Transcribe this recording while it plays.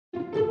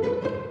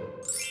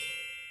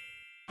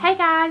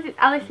guys, it's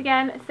Alice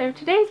again. So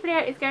today's video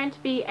is going to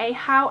be a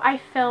how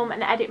I film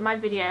and edit my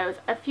videos.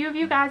 A few of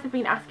you guys have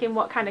been asking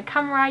what kind of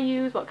camera I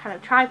use, what kind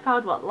of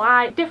tripod, what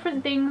light,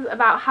 different things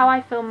about how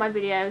I film my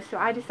videos, so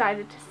I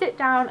decided to sit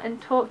down and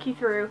talk you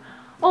through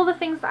all the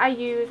things that I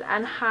use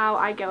and how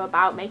I go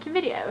about making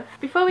videos.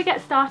 Before we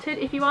get started,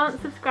 if you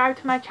aren't subscribed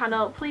to my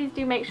channel, please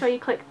do make sure you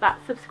click that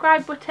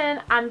subscribe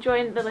button and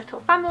join the little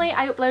family.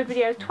 I upload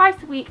videos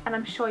twice a week and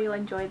I'm sure you'll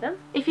enjoy them.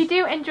 If you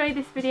do enjoy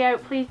this video,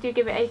 please do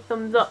give it a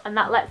thumbs up and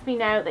that lets me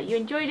know that you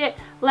enjoyed it.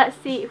 Let's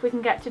see if we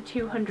can get to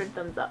 200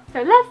 thumbs up.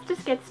 So let's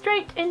just get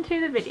straight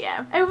into the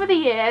video. Over the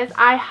years,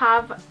 I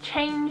have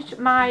changed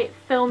my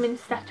filming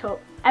setup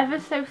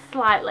ever so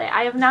slightly.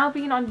 I have now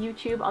been on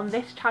YouTube on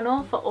this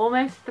channel for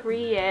almost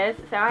 3 years,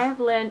 so I have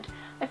learned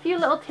a few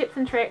little tips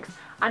and tricks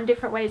and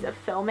different ways of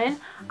filming.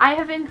 I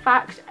have in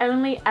fact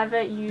only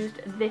ever used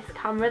this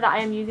camera that I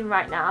am using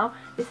right now.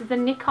 This is a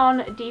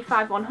Nikon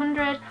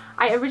D5100.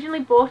 I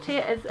originally bought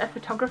it as a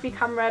photography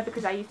camera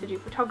because I used to do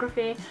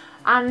photography,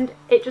 and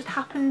it just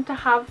happened to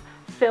have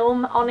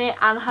film on it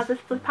and has a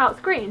flip out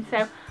screen.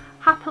 So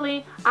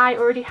happily, I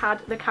already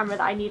had the camera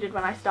that I needed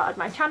when I started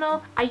my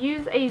channel. I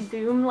use a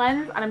zoom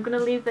lens and I'm going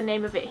to leave the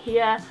name of it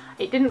here.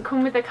 It didn't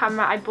come with the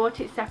camera, I bought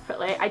it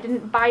separately. I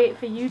didn't buy it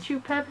for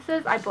YouTube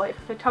purposes, I bought it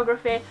for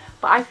photography,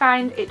 but I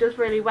find it does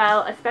really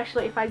well,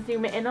 especially if I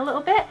zoom it in a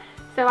little bit.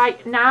 So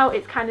now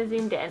it's kind of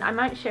zoomed in. I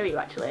might show you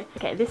actually.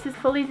 Okay, this is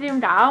fully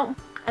zoomed out,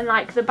 and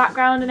like the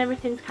background and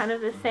everything's kind of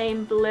the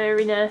same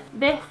blurriness.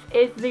 This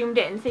is zoomed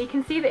in, so you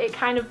can see that it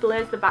kind of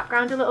blurs the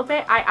background a little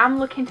bit. I am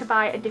looking to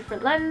buy a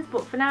different lens,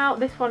 but for now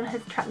this one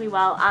has tracked me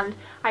well, and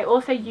I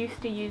also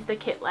used to use the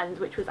kit lens,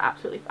 which was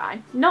absolutely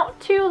fine. Not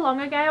too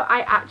long ago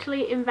I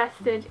actually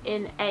invested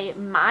in a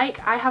mic.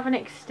 I have an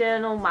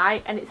external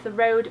mic and it's the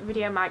Rode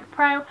Video Mic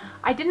Pro.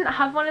 I didn't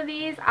have one of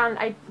these and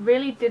I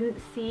really didn't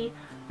see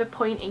the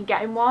point in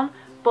getting one,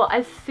 but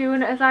as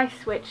soon as I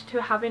switched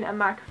to having a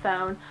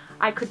microphone,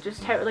 I could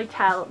just totally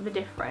tell the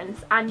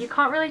difference. And you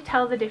can't really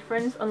tell the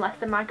difference unless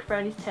the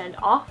microphone is turned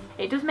off.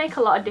 It does make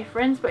a lot of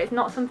difference, but it's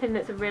not something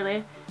that's a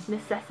really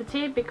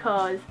necessity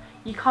because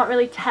you can't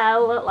really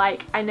tell.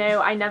 Like, I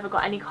know I never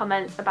got any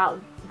comments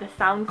about the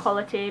sound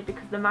quality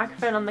because the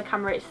microphone on the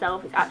camera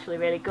itself is actually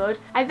really good.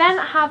 I then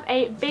have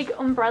a big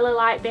umbrella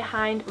light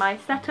behind my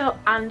setup,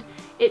 and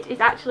it is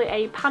actually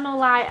a panel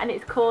light and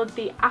it's called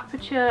the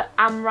Aperture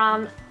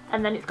Amran,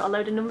 and then it's got a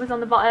load of numbers on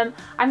the bottom.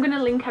 I'm going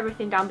to link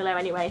everything down below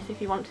anyway, so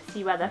if you want to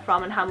see where they're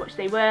from and how much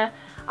they were,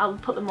 I'll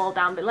put them all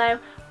down below.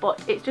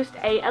 But it's just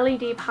a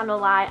LED panel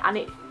light and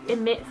it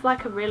emits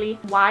like a really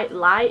white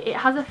light. It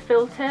has a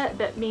filter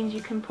that means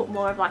you can put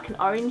more of like an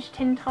orange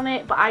tint on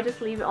it, but I just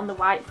leave it on the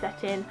white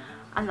setting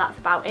and that's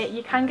about it.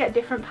 You can get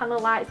different panel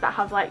lights that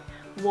have like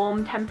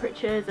warm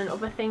temperatures and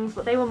other things,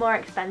 but they were more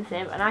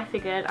expensive and I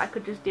figured I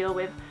could just deal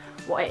with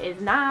what it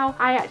is now.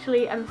 I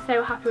actually am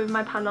so happy with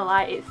my panel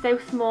light. It's so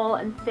small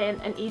and thin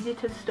and easy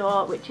to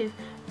store, which is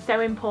so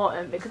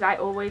important because I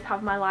always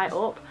have my light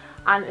up,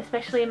 and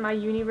especially in my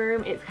uni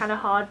room it's kind of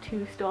hard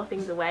to store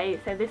things away,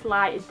 so this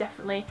light is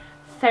definitely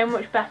so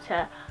much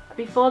better.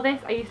 Before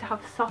this I used to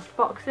have soft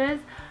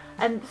boxes,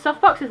 and soft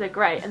boxes are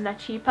great and they're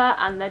cheaper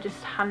and they're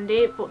just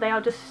handy, but they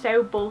are just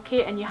so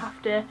bulky and you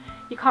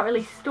can't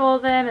really store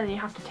them and you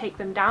have to take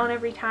them down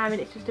every time and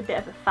it's just a bit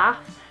of a faff.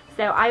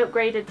 So I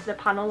upgraded to the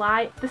panel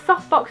light. The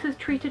soft boxes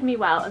treated me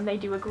well and they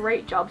do a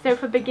great job. So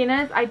for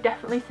beginners, I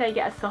definitely say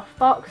get a soft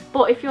box.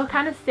 But if you're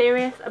kind of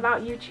serious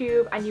about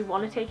YouTube and you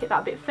want to take it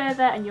that bit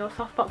further and your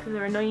soft boxes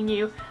are annoying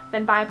you,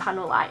 then buy a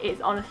panel light.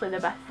 It's honestly the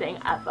best thing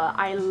ever.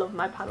 I love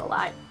my panel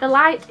light. The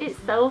light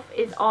itself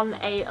is on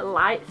a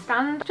light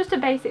stand. Just a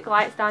basic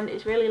light stand.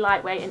 It's really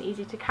lightweight and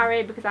easy to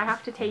carry because I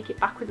have to take it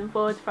backwards and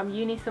forwards from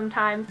uni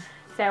sometimes.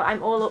 So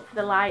I'm all up for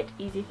the light,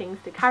 easy things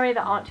to carry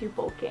that aren't too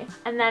bulky.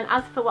 And then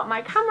as for what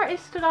my camera is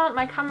stood on,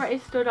 my camera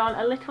is stood on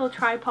a little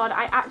tripod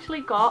I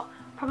actually got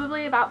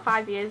probably about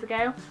 5 years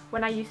ago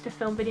when I used to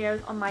film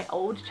videos on my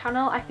old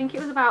channel. I think it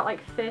was about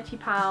like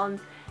 £30.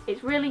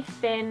 It's really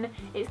thin.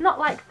 It's not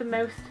like the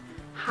most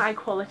high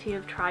quality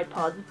of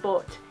tripods,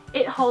 but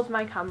it holds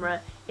my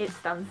camera, it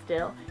stands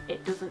still,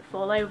 it doesn't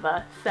fall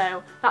over,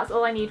 so that's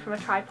all I need from a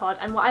tripod.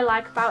 And what I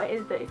like about it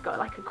is that it's got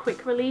like a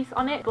quick release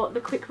on it, but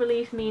the quick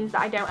release means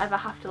that I don't ever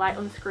have to like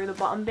unscrew the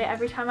bottom bit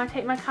every time I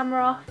take my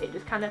camera off. It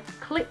just kind of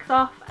clicks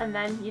off and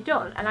then you're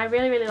done. And I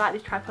really like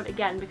this tripod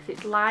again because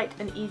it's light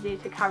and easy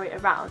to carry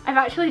around. I've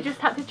actually just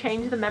had to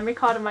change the memory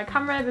card on my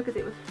camera because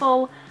it was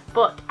full,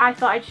 but I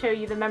thought I'd show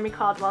you the memory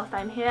card whilst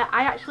I'm here.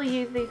 I actually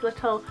use these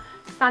little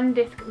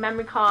SanDisk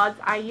memory cards.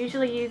 I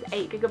usually use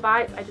 8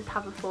 GB, I just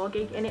have a 4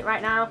 gig in it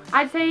right now.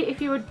 I'd say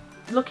if you were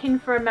looking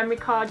for a memory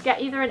card,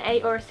 get either an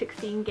 8 or a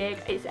 16 gig.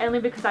 It's only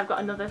because I've got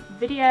another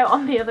video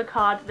on the other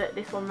card that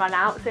this one ran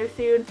out so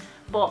soon,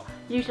 but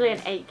usually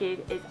an 8 gig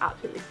is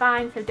absolutely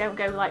fine, so don't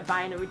go like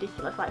buying a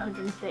ridiculous like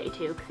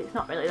 132 because it's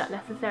not really that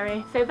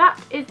necessary. So that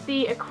is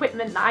the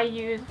equipment that I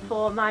use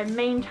for my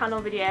main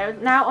channel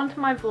videos. Now onto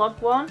my vlog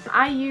one.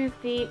 I use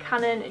the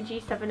Canon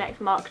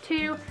G7X Mark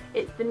II.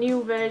 It's the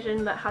new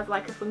version that has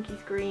like a funky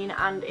screen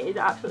and it is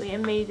absolutely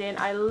amazing.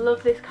 I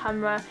love this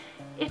camera.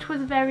 it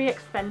was very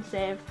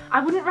expensive.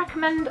 I wouldn't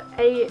recommend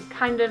a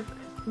kind of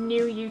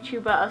new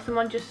YouTuber or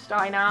someone just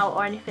starting out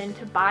or anything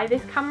to buy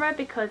this camera,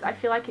 because I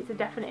feel like it's a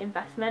definite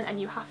investment and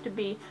you have to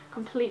be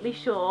completely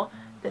sure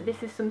that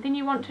this is something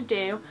you want to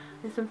do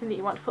and something that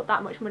you want to put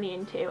that much money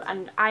into,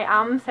 and I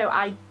am, so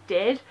I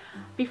did.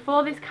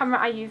 Before this camera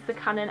I used the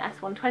Canon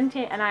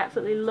S120 and I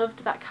absolutely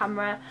loved that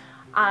camera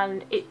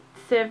and it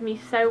served me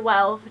so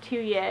well for 2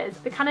 years.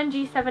 The Canon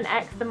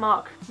G7X, the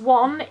Mark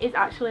I, is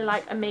actually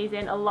like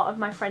amazing. A lot of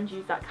my friends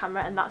use that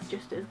camera and that's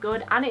just as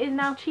good, and it is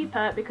now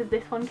cheaper because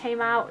this one came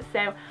out.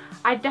 So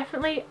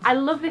I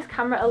love this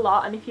camera a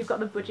lot, and if you've got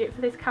the budget for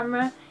this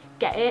camera,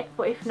 get it,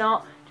 but if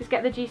not, just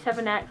get the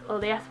G7X or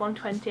the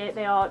S120,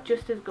 they are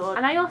just as good.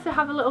 And I also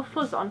have a little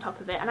fuzz on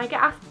top of it, and I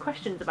get asked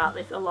questions about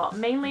this a lot,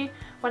 mainly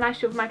when I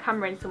shove my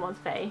camera in someone's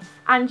face.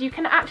 And you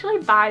can actually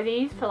buy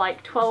these for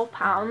like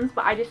 £12,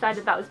 but I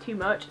decided that was too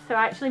much, so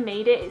I actually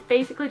made it. It's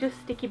basically just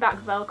sticky back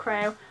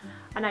Velcro,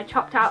 and I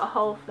chopped out a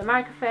hole for the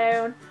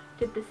microphone,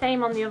 did the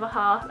same on the other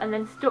half, and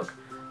then stuck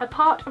a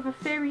part of a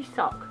furry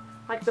sock,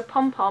 like the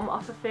pom-pom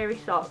off a furry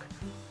sock,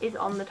 is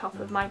on the top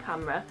of my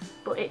camera.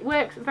 But it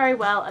works very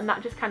well, and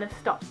that just kind of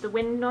stops the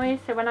wind noise,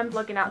 so when I'm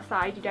vlogging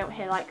outside you don't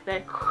hear like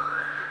the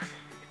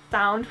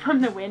sound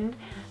from the wind.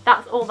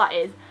 That's all that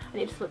is,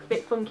 and it just looks a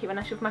bit funky when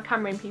I shove my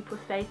camera in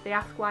people's face. They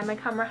ask why my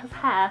camera has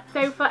hair.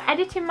 So for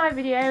editing my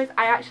videos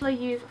I actually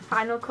use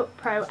Final Cut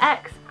Pro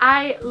X.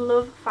 I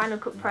love Final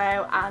Cut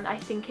Pro and I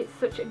think it's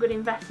such a good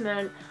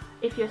investment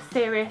if you're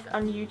serious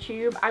on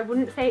YouTube. I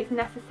wouldn't say it's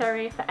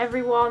necessary for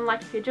everyone,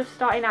 like if you're just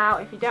starting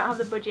out, if you don't have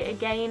the budget,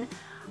 again,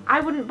 I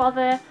wouldn't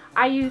bother.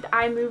 I used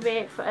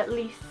iMovie for at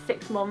least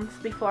 6 months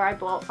before I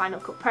bought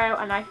Final Cut Pro,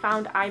 and I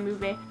found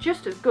iMovie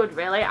just as good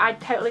really. I'd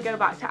totally go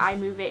back to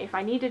iMovie if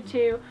I needed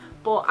to,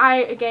 but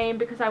again,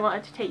 because I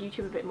wanted to take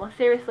YouTube a bit more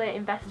seriously,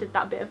 invested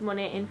that bit of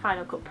money in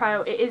Final Cut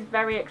Pro. It is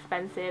very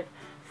expensive,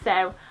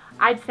 so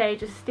I'd say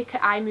just stick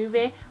at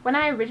iMovie. When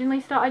I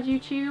originally started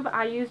YouTube,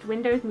 I used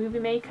Windows Movie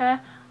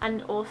Maker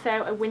and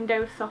also a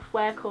Windows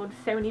software called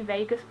Sony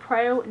Vegas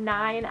Pro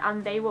 9,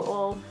 and they were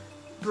all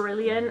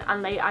brilliant,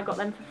 and I got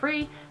them for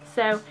free.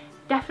 So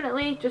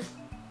definitely just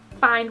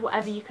find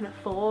whatever you can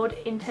afford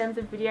in terms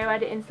of video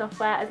editing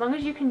software, as long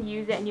as you can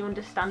use it and you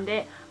understand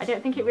it. I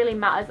don't think it really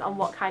matters on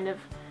what kind of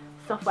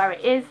software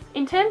it is.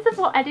 In terms of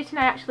what editing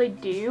I actually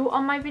do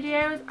on my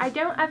videos, I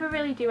don't ever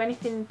really do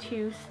anything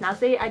too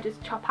snazzy. I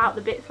just chop out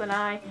the bits when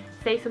I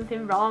say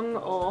something wrong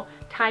or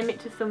time it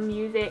to some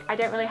music. I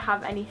don't really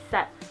have any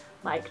set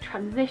like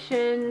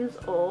transitions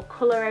or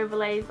colour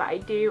overlays that I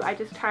do. I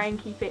just try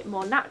and keep it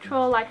more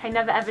natural. Like I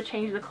never ever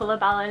change the colour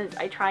balance.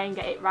 I try and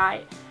get it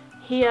right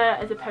here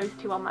as opposed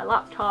to on my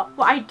laptop.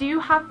 What I do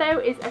have though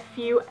is a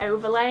few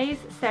overlays.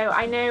 So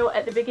I know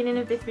at the beginning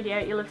of this video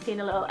you'll have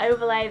seen a little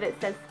overlay that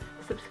says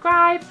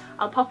subscribe.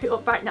 I'll pop it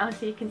up right now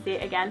so you can see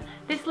it again.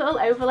 This little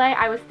overlay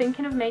I was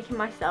thinking of making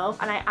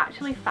myself, and I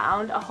actually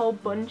found a whole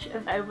bunch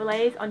of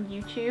overlays on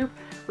YouTube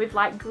with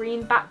like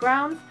green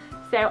backgrounds.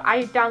 So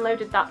I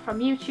downloaded that from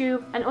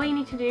YouTube, and all you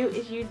need to do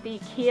is use the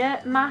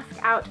Kia mask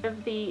out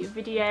of the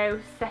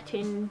video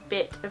setting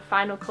bit of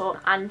Final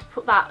Cut and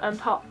put that on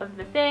top of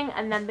the thing,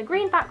 and then the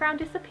green background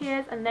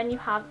disappears, and then you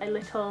have a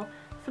little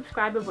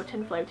subscriber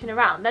button floating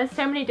around. There's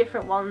so many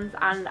different ones,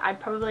 and I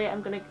probably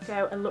am going to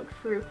go and look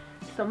through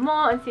some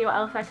more and see what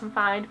else I can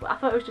find, but I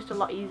thought it was just a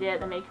lot easier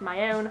than making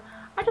my own.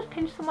 I just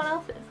pinched someone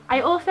else's.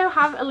 I also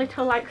have a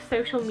little like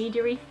social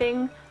media-y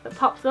thing that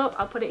pops up.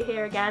 I'll put it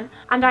here again,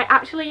 and I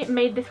actually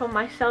made this one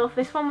myself.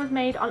 This one was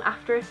made on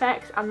After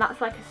Effects, and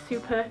that's like a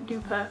super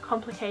duper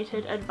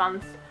complicated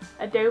advanced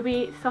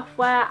Adobe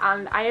software,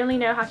 and I only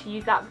know how to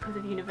use that because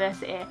of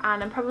university,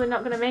 and I'm probably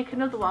not going to make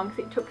another one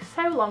because it took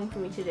so long for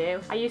me to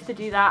do. I used to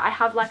do that. I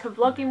have like a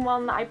vlogging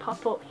one that I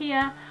pop up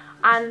here,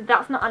 and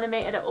that's not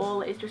animated at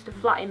all. It's just a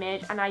flat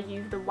image, and I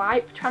use the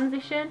wipe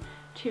transition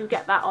to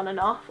get that on and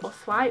off, or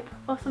swipe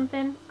or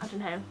something, I don't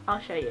know, I'll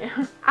show you.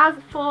 As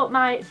for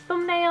my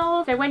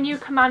thumbnails, so when you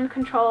command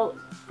control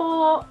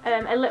 4,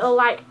 a little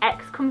like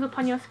X comes up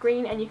on your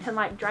screen, and you can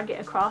like drag it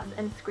across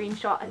and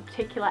screenshot a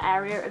particular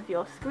area of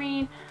your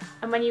screen,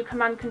 and when you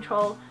command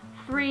control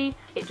 3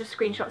 it just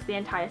screenshots the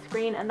entire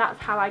screen, and that's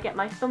how I get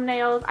my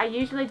thumbnails. I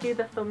usually do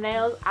the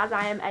thumbnails as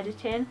I am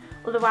editing,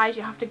 otherwise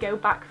you have to go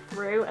back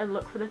through and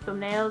look for the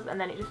thumbnails, and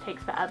then it just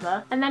takes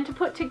forever. And then to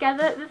put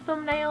together the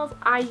thumbnails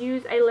I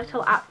use a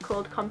little app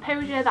called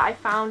Composure that I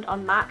found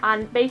on Mac,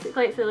 and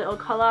basically it's a little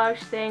collage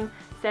thing.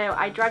 So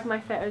I drag my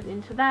photos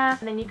into there,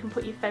 and then you can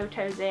put your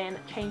photos in,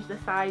 change the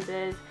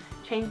sizes,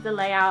 change the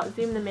layout,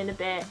 zoom them in a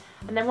bit,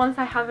 and then once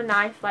I have a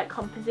nice like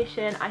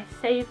composition, I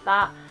save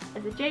that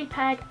as a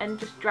JPEG and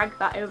just drag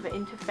that over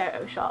into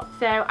Photoshop.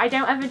 So I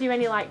don't ever do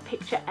any like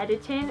picture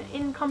editing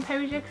in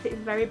Composure because it's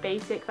very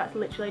basic. That's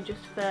literally just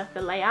for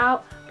the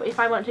layout, but if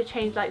I want to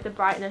change like the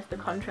brightness, the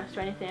contrast or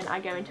anything, I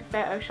go into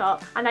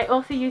Photoshop. And I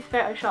also use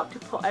Photoshop to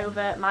put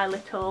over my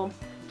little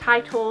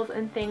titles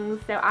and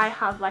things. So I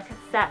have like a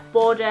set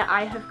border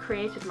I have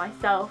created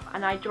myself,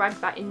 and I drag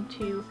that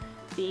into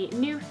the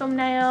new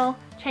thumbnail,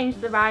 change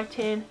the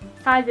writing,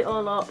 size it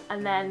all up,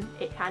 and then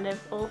it kind of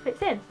all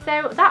fits in.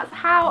 So that's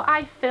how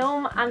I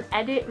film and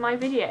edit my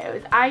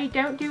videos. I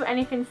don't do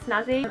anything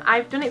snazzy.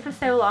 I've done it for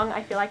so long,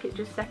 I feel like it's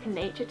just second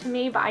nature to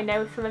me, but I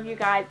know some of you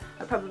guys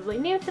are probably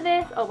new to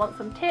this or want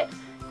some tips.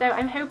 So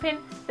I'm hoping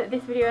that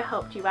this video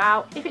helped you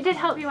out. If it did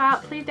help you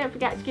out, please don't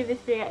forget to give this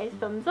video a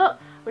thumbs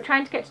up. We're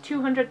trying to get to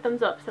 200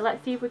 thumbs up, so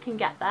let's see if we can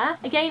get there.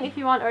 Again, if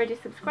you aren't already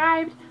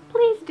subscribed,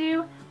 please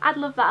do. I'd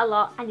love that a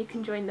lot, and you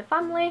can join the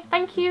family.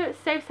 Thank you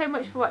so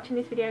much for watching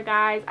this video,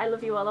 guys. I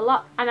love you all a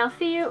lot, and I'll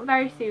see you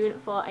very soon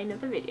for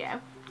another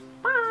video.